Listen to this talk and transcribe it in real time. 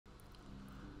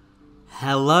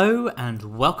Hello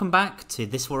and welcome back to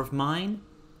This War of Mine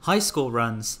High Score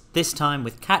Runs, this time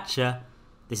with Katia.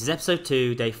 This is episode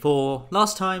 2, day 4.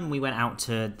 Last time we went out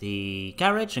to the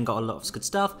garage and got a lot of good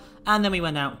stuff, and then we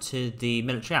went out to the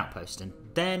military outpost, and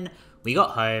then we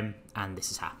got home and this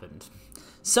has happened.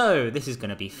 So this is going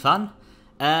to be fun.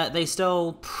 They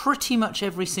stole pretty much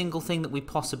every single thing that we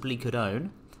possibly could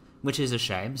own, which is a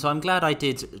shame, so I'm glad I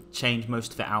did change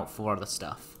most of it out for other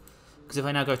stuff. Because if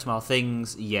I now go to our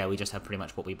things, yeah, we just have pretty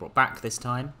much what we brought back this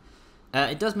time.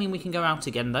 It does mean we can go out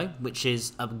again, though, which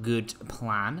is a good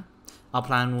plan. Our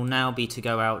plan will now be to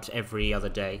go out every other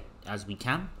day as we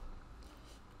can.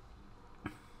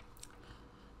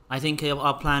 I think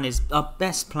our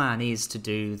best plan is to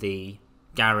do the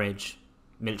garage,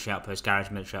 military outpost, garage,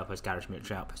 military outpost, garage,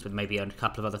 military outpost, with maybe a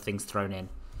couple of other things thrown in.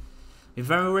 We've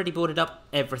already boarded up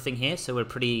everything here, so we're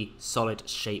pretty solid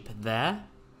shape there.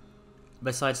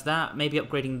 Besides that, maybe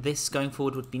upgrading this going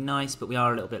forward would be nice, but we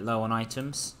are a little bit low on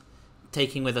items.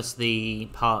 Taking with us the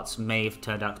parts may have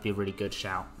turned out to be a really good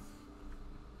shout.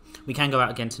 We can go out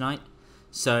again tonight,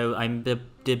 so I'm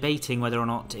debating whether or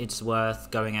not it's worth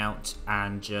going out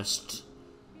and just...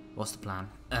 What's the plan?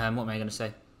 What am I going to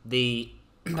say?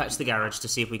 Back to the garage to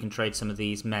see if we can trade some of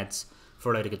these meds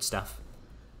for a load of good stuff.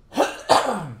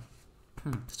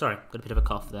 Sorry, got a bit of a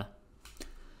cough there.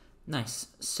 Nice.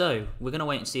 So, we're going to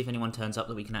wait and see if anyone turns up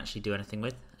that we can actually do anything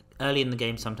with. Early in the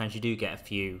game, sometimes you do get a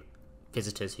few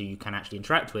visitors who you can actually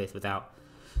interact with without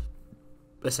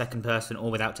a second person or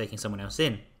without taking someone else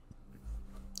in.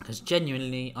 Because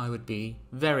genuinely, I would be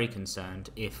very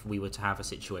concerned if we were to have a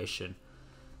situation...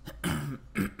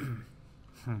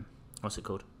 What's it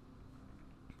called?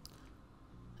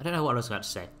 I don't know what I was about to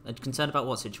say. I'm concerned about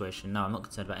what situation? No, I'm not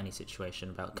concerned about any situation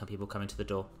about people coming to the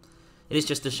door. It is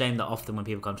just a shame that often when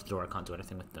people come to the door I can't do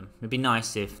anything with them. It'd be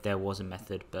nice if there was a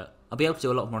method, but I'll be able to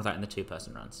do a lot more of that in the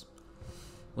two-person runs.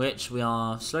 Which we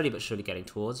are slowly but surely getting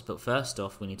towards, but first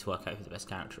off we need to work out who the best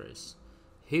character is.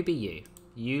 Who be you?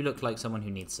 You look like someone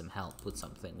who needs some help with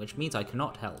something, which means I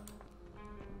cannot help.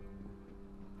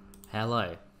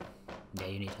 Hello. Yeah,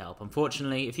 you need help.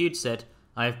 Unfortunately, if you'd said,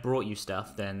 I've brought you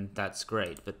stuff, then that's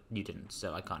great, but you didn't,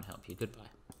 so I can't help you.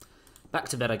 Goodbye. Back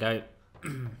to bed I go.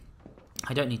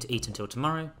 I don't need to eat until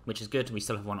tomorrow, which is good. We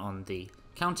still have one on the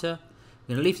counter.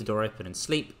 We're going to leave the door open and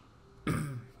sleep,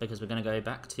 because we're going to go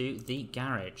back to the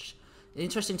garage.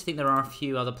 Interesting to think there are a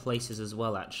few other places as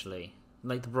well, actually.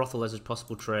 Like the brothel, there's a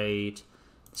possible trade.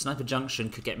 Sniper Junction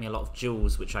could get me a lot of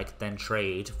jewels, which I could then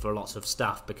trade for lots of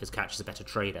stuff, because Catch is a better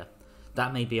trader.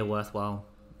 That may be a worthwhile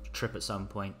trip at some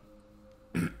point.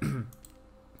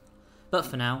 But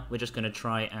for now, we're just going to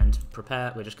try and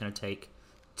prepare. We're just going to take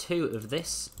 2 of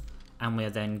this, and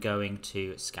we're then going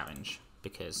to scavenge,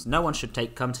 because no one should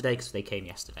come today because they came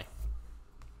yesterday.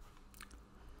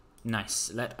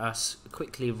 Nice. Let us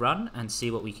quickly run and see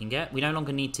what we can get. We no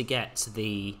longer need to get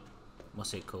the...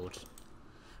 What's it called?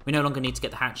 We no longer need to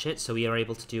get the hatchet, so we are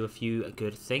able to do a few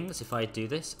good things. If I do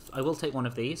this, I will take one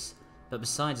of these. But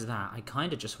besides that, I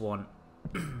kind of just want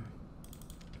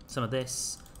some of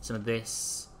this,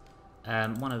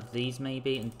 one of these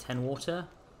maybe, and 10 water.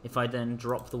 If I then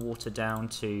drop the water down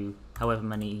to however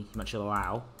much it'll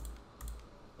allow.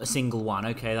 A single one.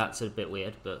 Okay, that's a bit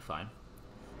weird, but fine.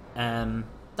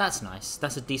 That's nice.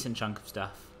 That's a decent chunk of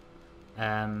stuff.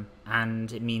 And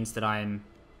it means that I'm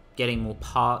getting more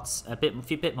parts, a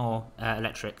few bit more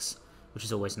electrics, which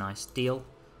is always nice. Deal.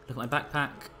 Look at my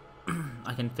backpack.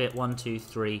 I can fit 1, 2,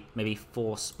 3, maybe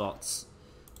 4 spots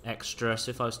extra.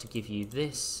 So if I was to give you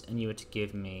this, and you were to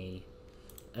give me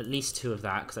at least 2 of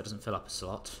that, because that doesn't fill up a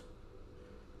slot.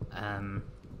 The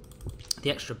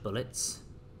extra bullets.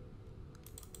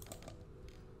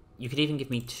 You could even give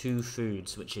me 2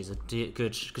 foods, which is a good...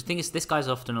 Because the thing is, this guy's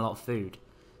often a lot of food,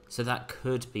 so that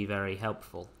could be very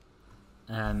helpful.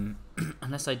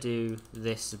 Unless I do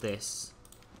this,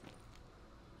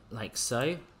 like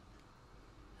so.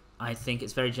 I think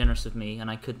it's very generous of me, and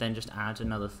I could then just add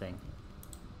another thing.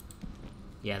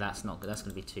 Yeah, that's not good. That's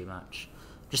going to be too much.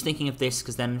 Just thinking of this,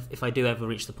 because then if I do ever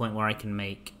reach the point where I can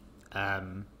make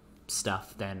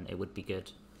stuff, then it would be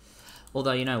good.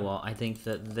 Although, you know what? I think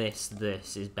that this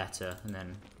is better. And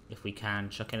then if we can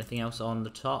chuck anything else on the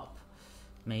top,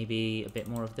 maybe a bit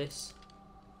more of this.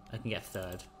 I can get a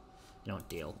third. You know what?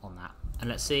 Deal on that. And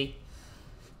let's see.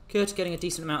 Good, getting a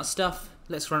decent amount of stuff.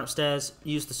 Let's run upstairs,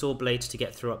 use the saw blade to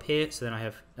get through up here, so then I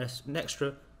have an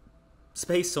extra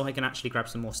space so I can actually grab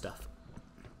some more stuff.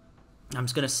 I'm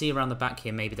just going to see around the back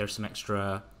here, maybe there's some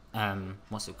extra,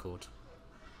 what's it called?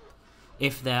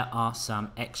 If there are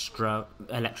some extra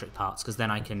electric parts, because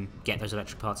then I can get those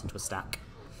electric parts into a stack.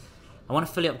 I want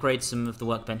to fully upgrade some of the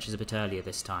workbenches a bit earlier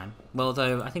this time. Well,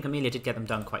 although I think Amelia did get them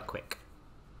done quite quick.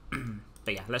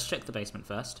 But yeah, let's check the basement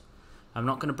first. I'm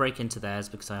not going to break into theirs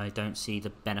because I don't see the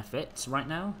benefits right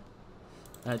now.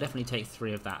 Definitely take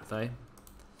 3 of that, though.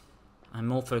 I'm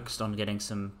more focused on getting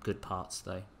some good parts,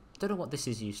 though. Don't know what this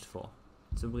is used for.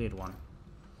 It's a weird one.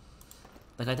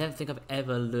 Like, I don't think I've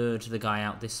ever lured the guy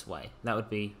out this way. That would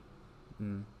be...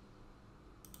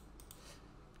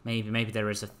 Maybe there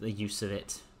is a use of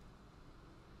it.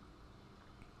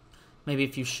 Maybe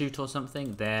if you shoot or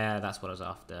something. There, that's what I was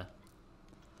after.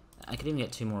 I could even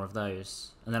get 2 more of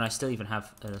those. And then I still even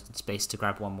have space to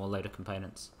grab 1 more load of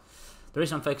components. The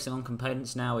reason I'm focusing on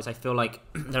components now is I feel like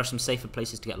there are some safer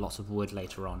places to get lots of wood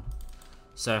later on.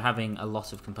 So having a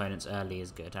lot of components early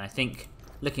is good. And I think,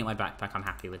 looking at my backpack, I'm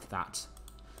happy with that.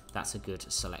 That's a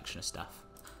good selection of stuff.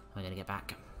 I'm going to get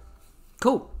back.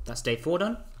 Cool. That's day 4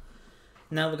 done.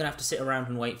 Now we're going to have to sit around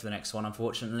and wait for the next one,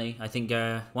 unfortunately. I think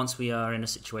once we are in a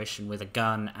situation with a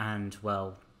gun and,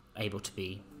 well, able to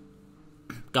be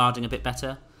guarding a bit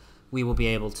better, we will be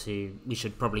able to... We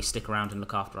should probably stick around and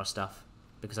look after our stuff,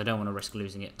 because I don't want to risk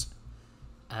losing it.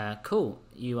 Cool.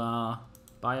 You are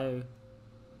bio...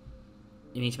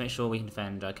 You need to make sure we can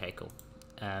defend. Okay, cool.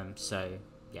 So,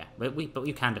 yeah. But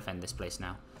you can defend this place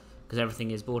now, because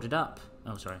everything is boarded up.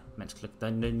 Oh, sorry. Meant to click...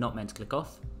 Not meant to click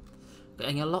off.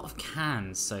 Getting a lot of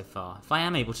cans so far. If I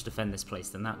am able to defend this place,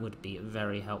 then that would be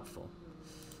very helpful.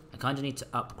 I kind of need to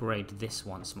upgrade this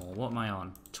once more. What am I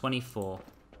on? 24.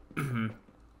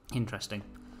 Interesting.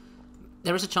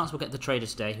 There is a chance we'll get the trader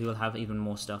today who will have even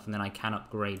more stuff, and then I can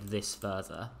upgrade this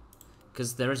further.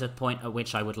 Because there is a point at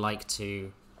which I would like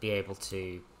to be able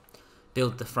to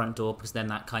build the front door, because then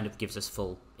that kind of gives us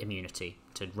full immunity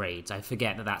to raids. I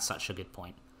forget that that's such a good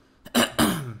point.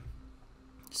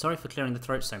 Sorry for clearing the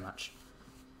throat so much.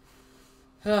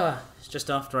 It's just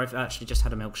after I've actually just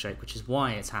had a milkshake, which is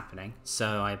why it's happening. So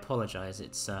I apologise.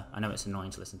 It's I know it's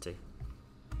annoying to listen to.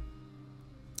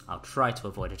 I'll try to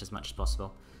avoid it as much as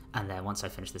possible. And then once I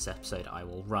finish this episode, I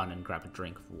will run and grab a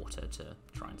drink of water to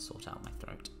try and sort out my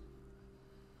throat.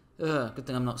 Good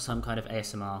thing I'm not some kind of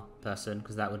ASMR person,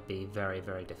 because that would be very,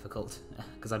 very difficult.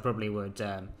 Because I probably would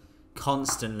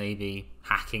constantly be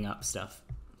hacking up stuff.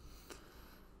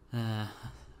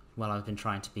 Well, I've been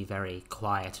trying to be very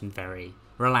quiet and very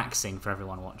relaxing for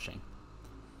everyone watching.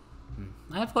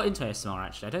 I have got into ASMR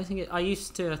actually. I don't think I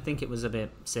used to think it was a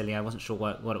bit silly. I wasn't sure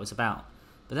what it was about.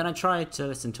 But then I tried to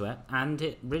listen to it, and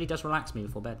it really does relax me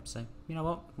before bed. So, you know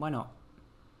what? Why not?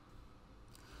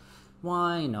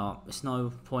 Why not? It's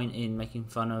no point in making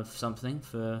fun of something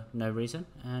for no reason,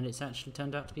 and it's actually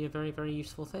turned out to be a very, very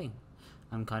useful thing.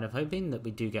 I'm kind of hoping that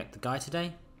we do get the guy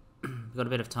today. We've got a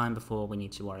bit of time before we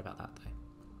need to worry about that, though.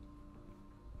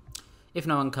 If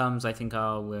no one comes, I think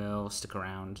I will stick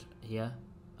around here.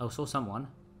 Oh, saw someone.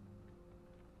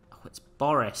 Oh, it's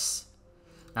Boris.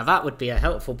 Now that would be a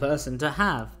helpful person to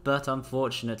have, but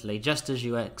unfortunately, just as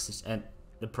you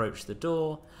approach the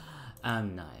door,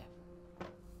 no.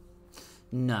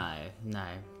 No.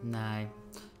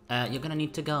 You're going to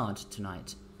need to guard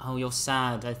tonight. Oh, you're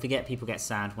sad. I forget people get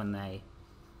sad when they,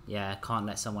 can't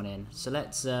let someone in. So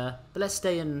let's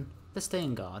stay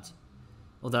in guard.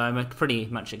 Although I'm pretty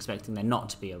much expecting there not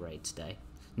to be a raid today,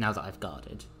 now that I've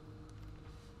guarded.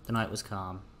 The night was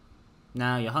calm.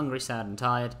 Now you're hungry, sad, and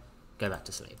tired. Go back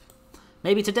to sleep.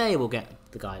 Maybe today we'll get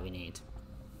the guy we need.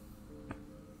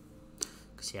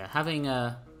 Because having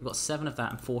we've got 7 of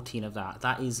that and 14 of that.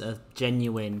 That is a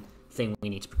genuine thing we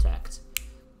need to protect,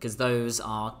 because those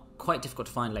are quite difficult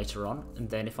to find later on. And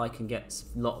then if I can get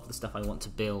a lot of the stuff I want to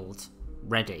build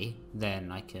ready,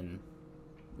 then I can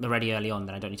ready early on.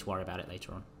 Then I don't need to worry about it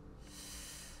later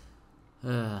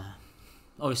on.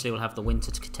 Obviously, we'll have the winter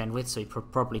to contend with, so we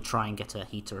probably try and get a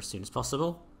heater as soon as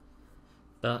possible.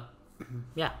 But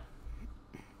yeah,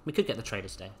 we could get the trader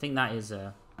today. I think that is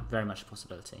very much a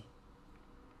possibility.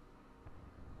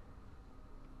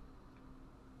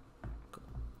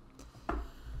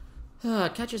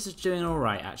 Katia's is doing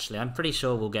alright, actually. I'm pretty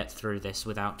sure we'll get through this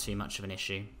without too much of an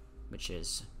issue, which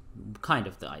is kind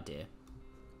of the idea.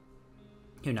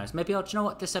 Who knows? Maybe do you know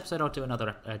what? This episode I'll do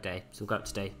another day. So we'll go up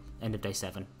to end of day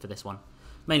 7 for this one.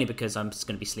 Mainly because I'm just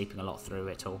going to be sleeping a lot through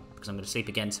it all. Because I'm going to sleep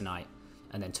again tonight.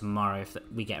 And then tomorrow, if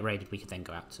we get raided, we could then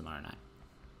go out tomorrow night.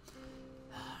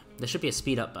 There should be a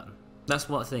speed up button. That's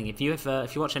one thing. If you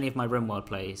watch any of my RimWorld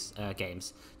plays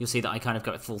games, you'll see that I kind of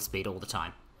go at full speed all the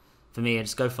time. For me, I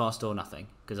just go fast or nothing,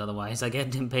 because otherwise I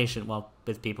get impatient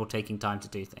with people taking time to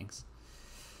do things.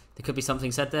 There could be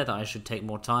something said there that I should take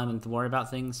more time and worry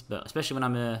about things, but especially when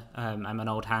I'm an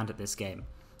old hand at this game,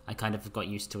 I kind of got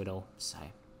used to it all. So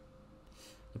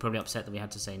you're probably upset that we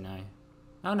had to say no.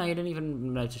 Oh no, you didn't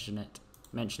even mention it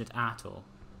at all.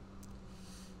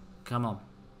 Come on.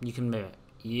 You can move it.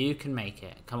 You can make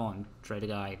it. Come on, trader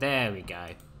guy. There we go.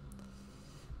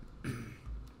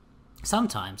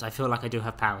 Sometimes I feel like I do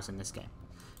have powers in this game.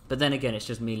 But then again, it's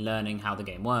just me learning how the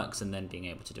game works and then being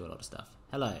able to do a lot of stuff.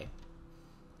 Hello.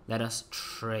 Let us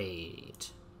trade.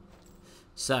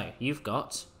 So, you've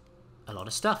got a lot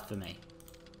of stuff for me.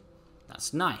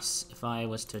 That's nice. If I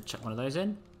was to chuck one of those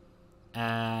in,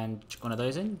 and chuck one of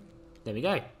those in, there we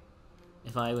go.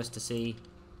 If I was to see...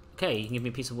 Okay, you can give me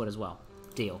a piece of wood as well.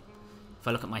 Deal. If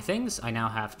I look at my things, I now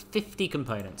have 50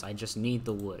 components. I just need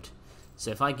the wood.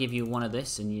 So if I give you one of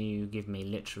this and you give me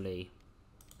literally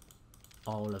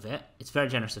all of it, it's very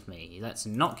generous of me. Let's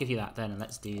not give you that then, and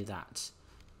let's do that.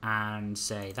 And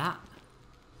say that.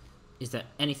 Is there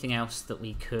anything else that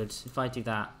we could... If I do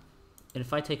that, and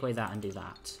if I take away that and do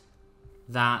that,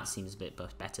 that seems a bit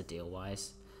better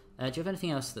deal-wise. Do you have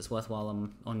anything else that's worthwhile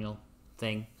on your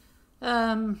thing?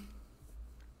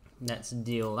 Let's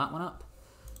deal that one up.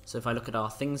 So if I look at our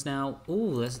things now...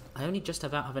 Ooh, I only just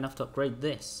about have enough to upgrade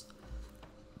this.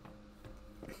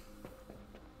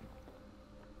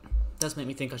 Does make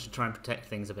me think I should try and protect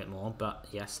things a bit more, but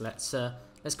yes, let's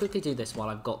quickly do this while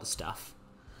I've got the stuff.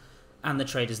 And the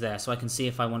trader's there, so I can see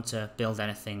if I want to build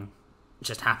anything. It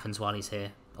just happens while he's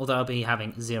here. Although I'll be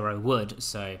having 0 wood,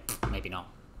 so maybe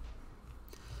not.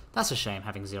 That's a shame,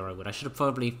 having 0 wood. I should have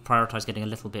probably prioritised getting a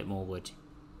little bit more wood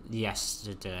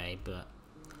yesterday, but...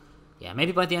 Yeah,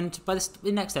 maybe by the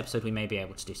next episode we may be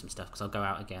able to do some stuff, because I'll go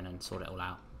out again and sort it all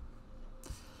out.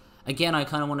 Again, I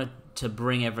kind of wanted to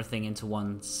bring everything into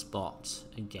one spot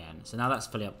again. So now that's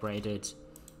fully upgraded.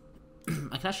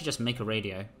 I can actually just make a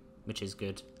radio, which is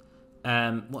good.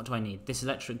 What do I need? This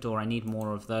electric door, I need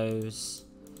more of those.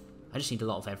 I just need a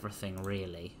lot of everything,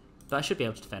 really. But I should be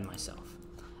able to defend myself.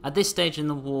 At this stage in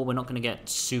the war, we're not going to get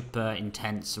super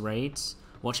intense raids.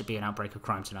 Watch it be an outbreak of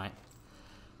crime tonight.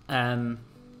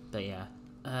 But yeah.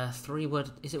 3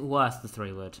 wood. Is it worth the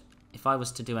 3 wood? If I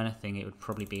was to do anything, it would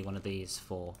probably be one of these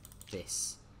for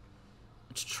this.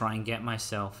 To try and get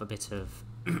myself a bit of...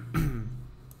 If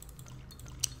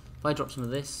I drop some of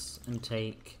this and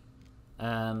take...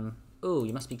 Oh,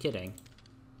 you must be kidding.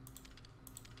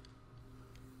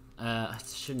 I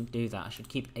shouldn't do that. I should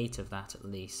keep 8 of that at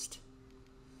least.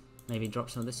 Maybe drop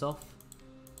some of this off.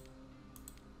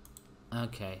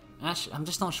 Okay. Actually, I'm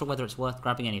just not sure whether it's worth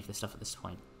grabbing any of this stuff at this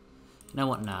point. You know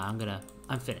what? Nah,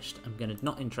 I'm finished.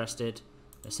 Not interested.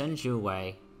 I'm gonna send you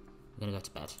away. We're gonna go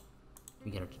to bed.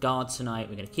 We're gonna guard tonight.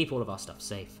 We're gonna keep all of our stuff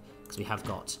safe because we have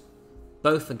got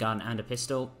both a gun and a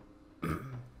pistol.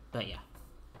 But yeah.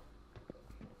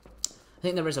 I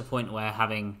think there is a point where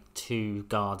having 2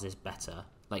 guards is better.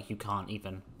 Like, you can't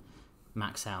even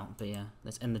max out. But yeah,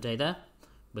 let's end the day there.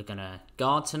 We're going to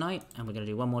guard tonight, and we're going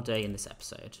to do one more day in this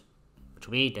episode, which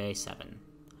will be day 7.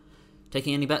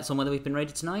 Taking any bets on whether we've been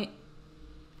raided tonight?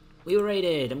 We were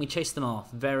raided, and we chased them off.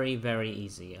 Very, very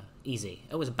easy.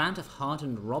 It was a band of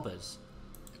hardened robbers.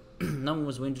 No one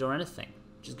was wounded or anything,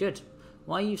 which is good.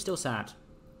 Why are you still sad?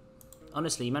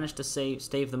 Honestly, you managed to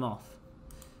stave them off.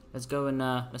 Let's go and,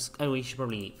 oh, we should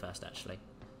probably eat first, actually.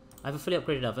 I have a fully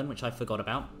upgraded oven, which I forgot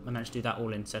about. I managed to do that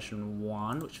all in session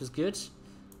 1, which was good.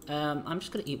 I'm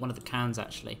just going to eat one of the cans,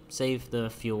 actually. Save the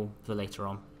fuel for later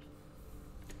on.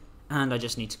 And I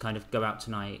just need to kind of go out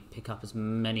tonight, pick up as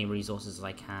many resources as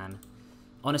I can.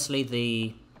 Honestly,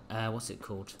 the, what's it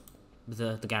called?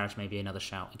 The garage may be another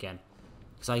shout again.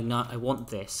 Because I want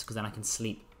this, because then I can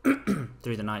sleep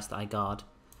through the nights that I guard.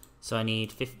 So I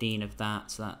need 15 of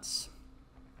that, so that's...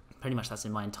 Pretty much that's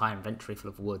in my entire inventory full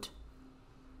of wood.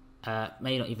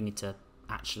 May not even need to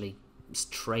actually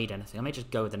trade anything. I may just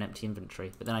go with an empty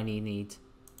inventory, but then I need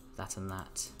that and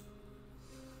that.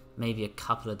 Maybe a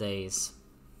couple of days.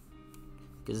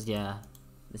 Because, yeah,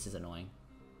 this is annoying.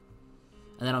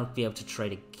 And then I'll be able to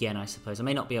trade again, I suppose. I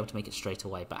may not be able to make it straight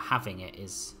away, but having it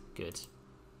is good.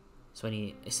 So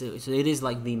it is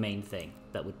like the main thing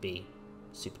that would be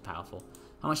super powerful.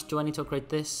 How much do I need to upgrade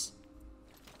this?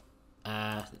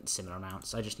 Similar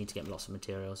amounts. I just need to get lots of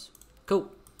materials.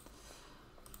 Cool.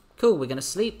 Cool, we're going to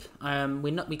sleep.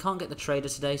 We can't get the trader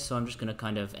today, so I'm just going to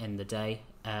kind of end the day.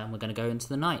 We're going to go into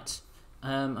the night.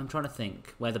 I'm trying to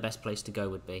think where the best place to go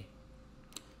would be.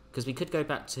 Because we could go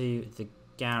back to the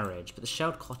garage, but the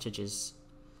shelled cottage is...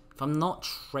 If I'm not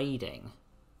trading,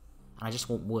 and I just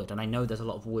want wood, and I know there's a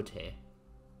lot of wood here,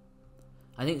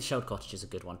 I think the shelled cottage is a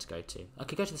good one to go to. I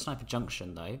could go to the sniper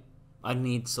junction, though. I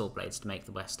need saw blades to make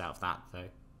the best out of that, though.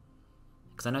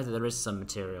 Because I know that there is some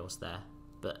materials there,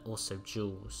 but also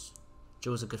jewels.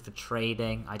 Jewels are good for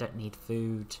trading. I don't need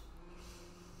food.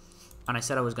 And I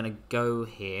said I was going to go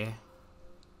here.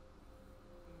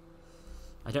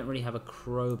 I don't really have a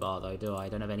crowbar though, do I? I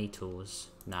don't have any tools.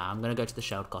 Nah, I'm going to go to the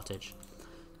shelled cottage.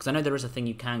 Because I know there is a thing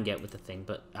you can get with the thing,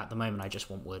 but at the moment I just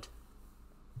want wood.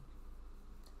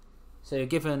 So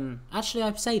given... Actually,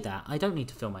 I say that. I don't need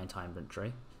to fill my entire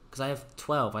inventory. Because I have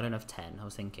 12, I don't have 10. I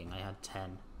was thinking I had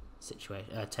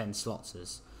 10 slots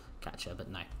as Katia, but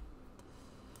no.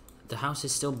 The house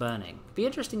is still burning. It'd be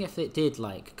interesting if it did,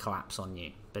 like, collapse on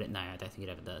you. But no, I don't think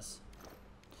it ever does.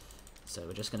 So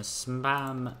we're just going to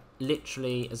spam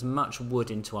literally as much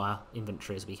wood into our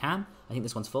inventory as we can. I think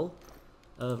this one's full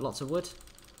of lots of wood.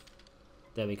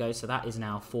 There we go. So that is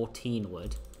now 14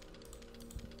 wood.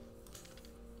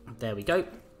 There we go.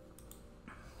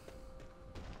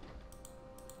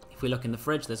 If we look in the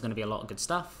fridge, there's going to be a lot of good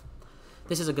stuff.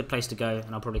 This is a good place to go,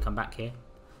 and I'll probably come back here.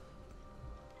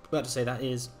 About to say that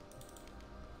is...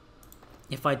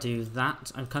 If I do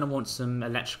that, I kind of want some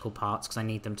electrical parts because I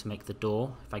need them to make the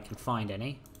door, if I can find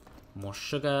any. More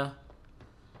sugar.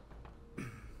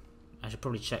 I should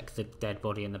probably check the dead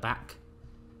body in the back.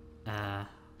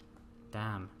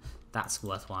 Damn, that's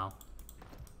worthwhile.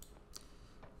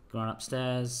 Going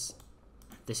upstairs.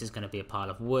 This is going to be a pile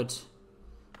of wood.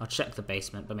 I'll check the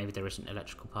basement, but maybe there isn't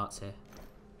electrical parts here.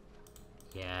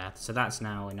 Yeah, so that's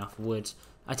now enough wood.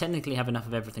 I technically have enough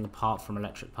of everything apart from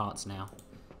electric parts now.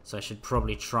 So I should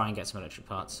probably try and get some electric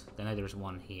parts. I know there is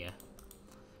one here,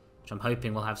 which I'm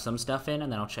hoping will have some stuff in,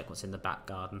 and then I'll check what's in the back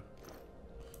garden.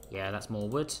 Yeah, that's more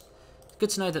wood. It's good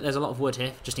to know that there's a lot of wood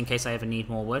here, just in case I ever need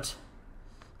more wood.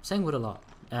 I'm saying wood a lot.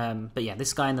 But yeah,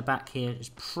 this guy in the back here is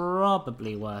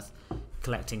probably worth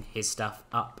collecting his stuff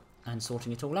up and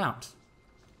sorting it all out.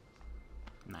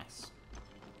 Nice.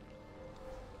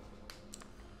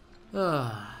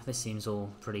 This seems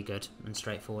all pretty good and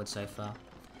straightforward so far.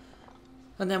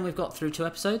 And then we've got through 2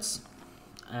 episodes.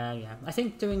 Yeah, I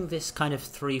think doing this kind of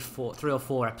 3 or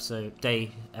 4 episode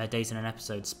days in an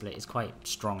episode split is quite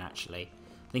strong actually.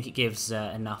 I think it gives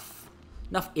enough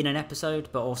in an episode,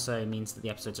 but also means that the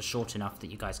episodes are short enough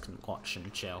that you guys can watch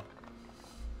and chill.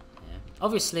 Yeah.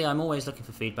 Obviously, I'm always looking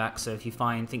for feedback, so if you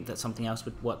think that something else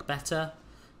would work better,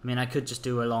 I mean, I could just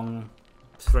do a long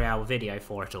 3-hour video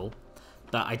for it all,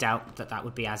 but I doubt that that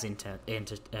would be as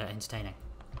entertaining.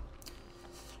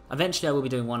 Eventually I will be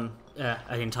doing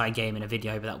an entire game in a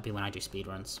video, but that would be when I do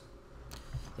speedruns.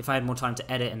 If I had more time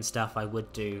to edit and stuff, I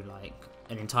would do like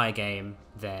an entire game,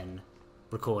 then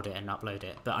record it and upload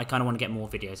it. But I kind of want to get more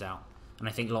videos out, and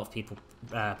I think a lot of people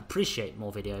appreciate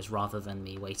more videos rather than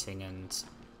me waiting and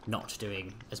not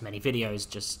doing as many videos,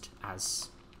 just as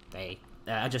they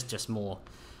just more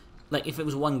like if it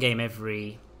was one game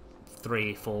every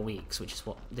 3-4 weeks, which is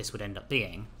what this would end up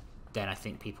being, then I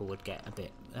think people would get a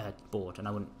bit bored,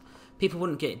 and people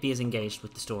wouldn't be as engaged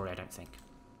with the story, I don't think.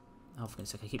 Oh, for goodness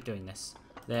sake, I keep doing this.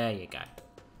 There you go.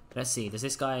 Let's see, does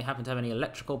this guy happen to have any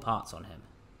electrical parts on him?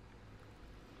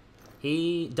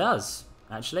 He does,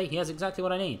 actually. He has exactly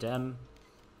what I need.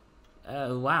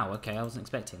 Wow, okay, I wasn't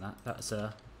expecting that. That's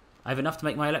I have enough to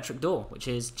make my electric door, which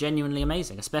is genuinely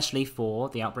amazing, especially for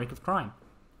the outbreak of crime.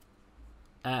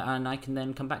 And I can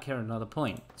then come back here at another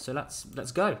point. So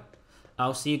let's go.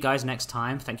 I'll see you guys next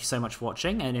time. Thank you so much for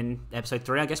watching. And in episode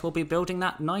 3, I guess we'll be building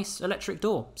that nice electric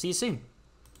door. See you soon.